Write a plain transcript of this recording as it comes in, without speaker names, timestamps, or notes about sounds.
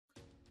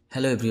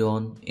Hello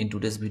everyone, in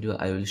today's video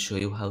I will show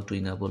you how to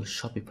enable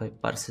Shopify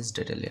Purchase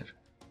Data Layer.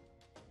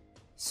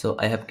 So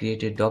I have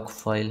created a doc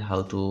file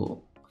how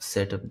to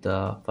set up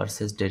the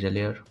Purchase Data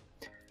Layer.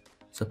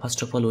 So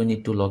first of all we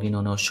need to log in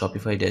on our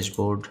Shopify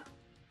dashboard.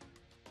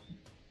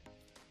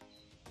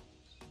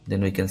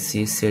 Then we can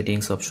see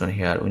settings option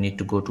here. We need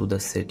to go to the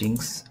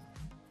settings.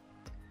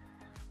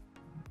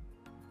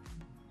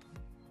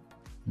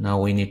 Now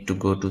we need to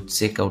go to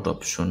checkout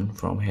option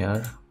from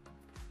here.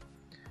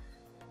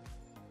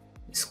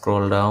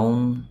 Scroll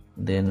down,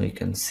 then we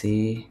can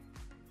see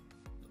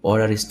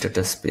order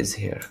status page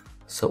here.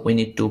 So we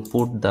need to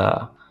put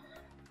the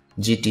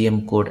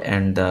GTM code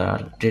and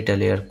the data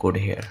layer code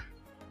here.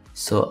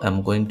 So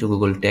I'm going to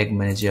Google Tag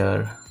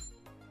Manager,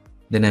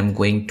 then I'm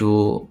going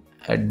to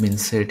admin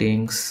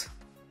settings,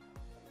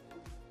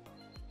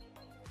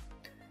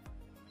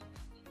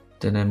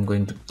 then I'm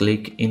going to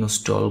click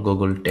install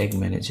Google Tag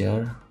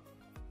Manager.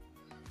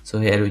 So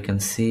here we can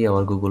see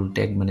our Google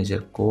Tag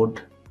Manager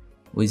code.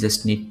 We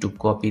just need to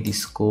copy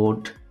this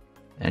code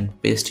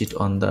and paste it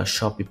on the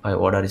Shopify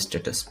order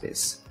status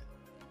page.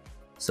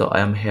 So I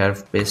am here,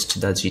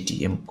 paste the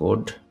GTM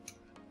code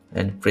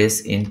and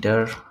press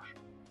enter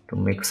to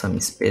make some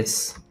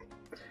space.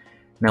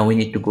 Now we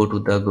need to go to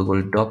the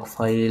Google Doc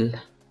file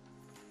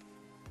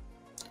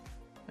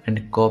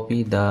and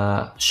copy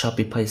the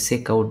Shopify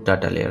checkout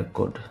data layer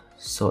code.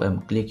 So I'm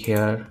click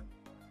here.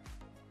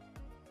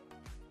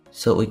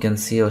 So we can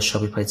see our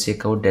Shopify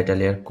checkout data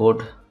layer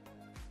code.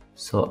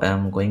 So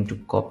I'm going to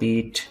copy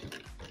it.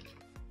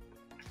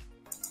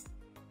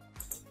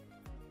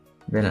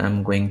 Then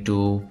I'm going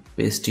to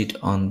paste it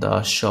on the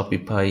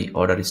Shopify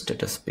order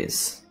status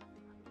page.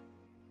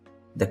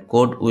 The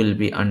code will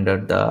be under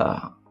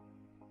the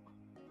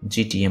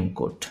GTM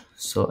code.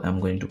 So I'm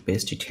going to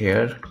paste it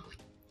here.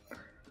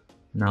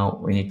 Now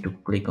we need to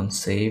click on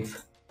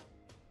save.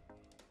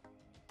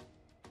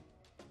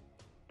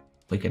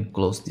 We can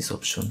close this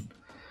option.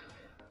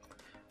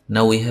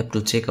 Now we have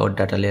to check our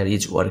data layer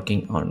is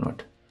working or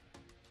not.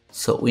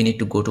 So we need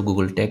to go to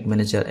Google Tag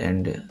Manager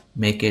and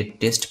make a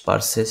test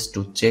purchase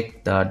to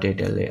check the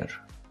data layer.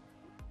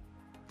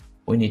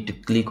 We need to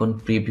click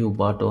on preview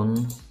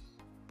button.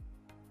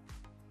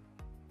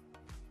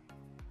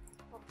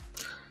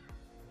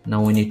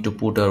 Now we need to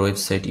put our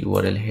website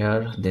URL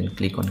here, then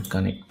click on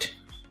connect.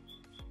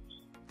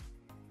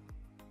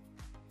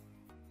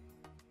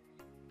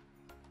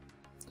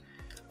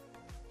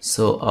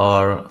 So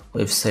our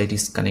website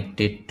is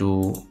connected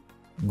to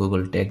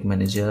Google Tag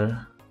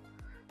Manager.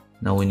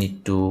 Now we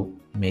need to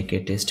make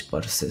a test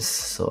purchase.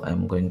 So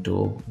I'm going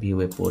to view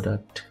a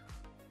product,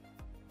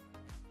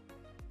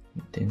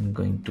 then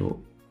going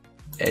to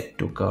add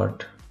to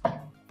cart.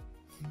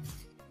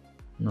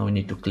 Now we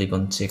need to click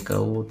on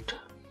checkout.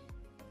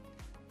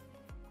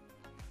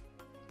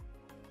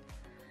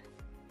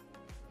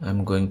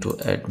 I'm going to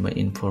add my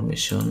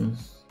information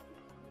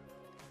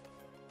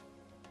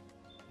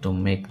to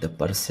make the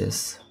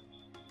purchase.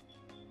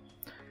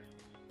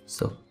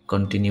 So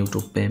continue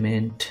to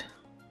payment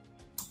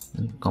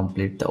and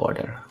complete the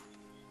order.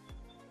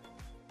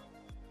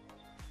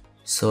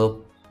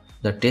 So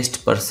the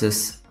test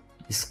purchase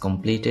is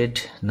completed.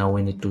 Now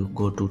we need to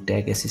go to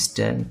Tag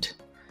Assistant.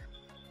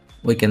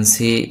 We can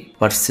see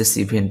purchase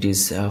event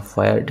is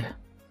fired.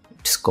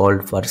 It's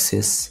called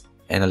Purchase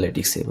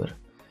AnalyticsEver.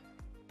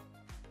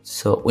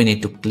 So we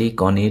need to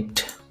click on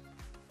it.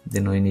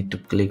 Then we need to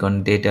click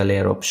on data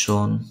layer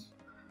option.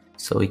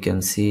 So we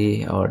can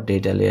see our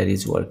data layer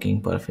is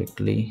working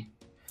perfectly.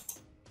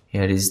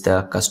 Here is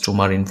the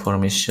customer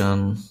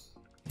information.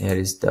 Here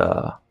is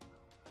the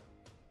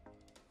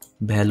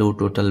value,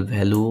 total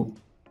value,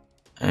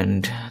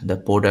 and the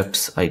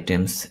products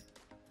items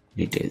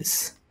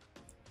details.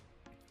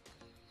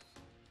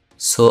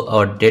 So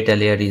our data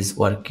layer is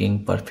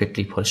working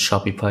perfectly for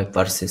Shopify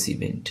purchase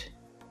event.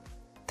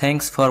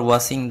 Thanks for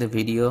watching the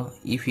video.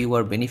 If you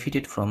were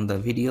benefited from the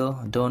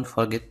video, don't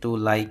forget to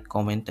like,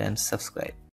 comment and subscribe.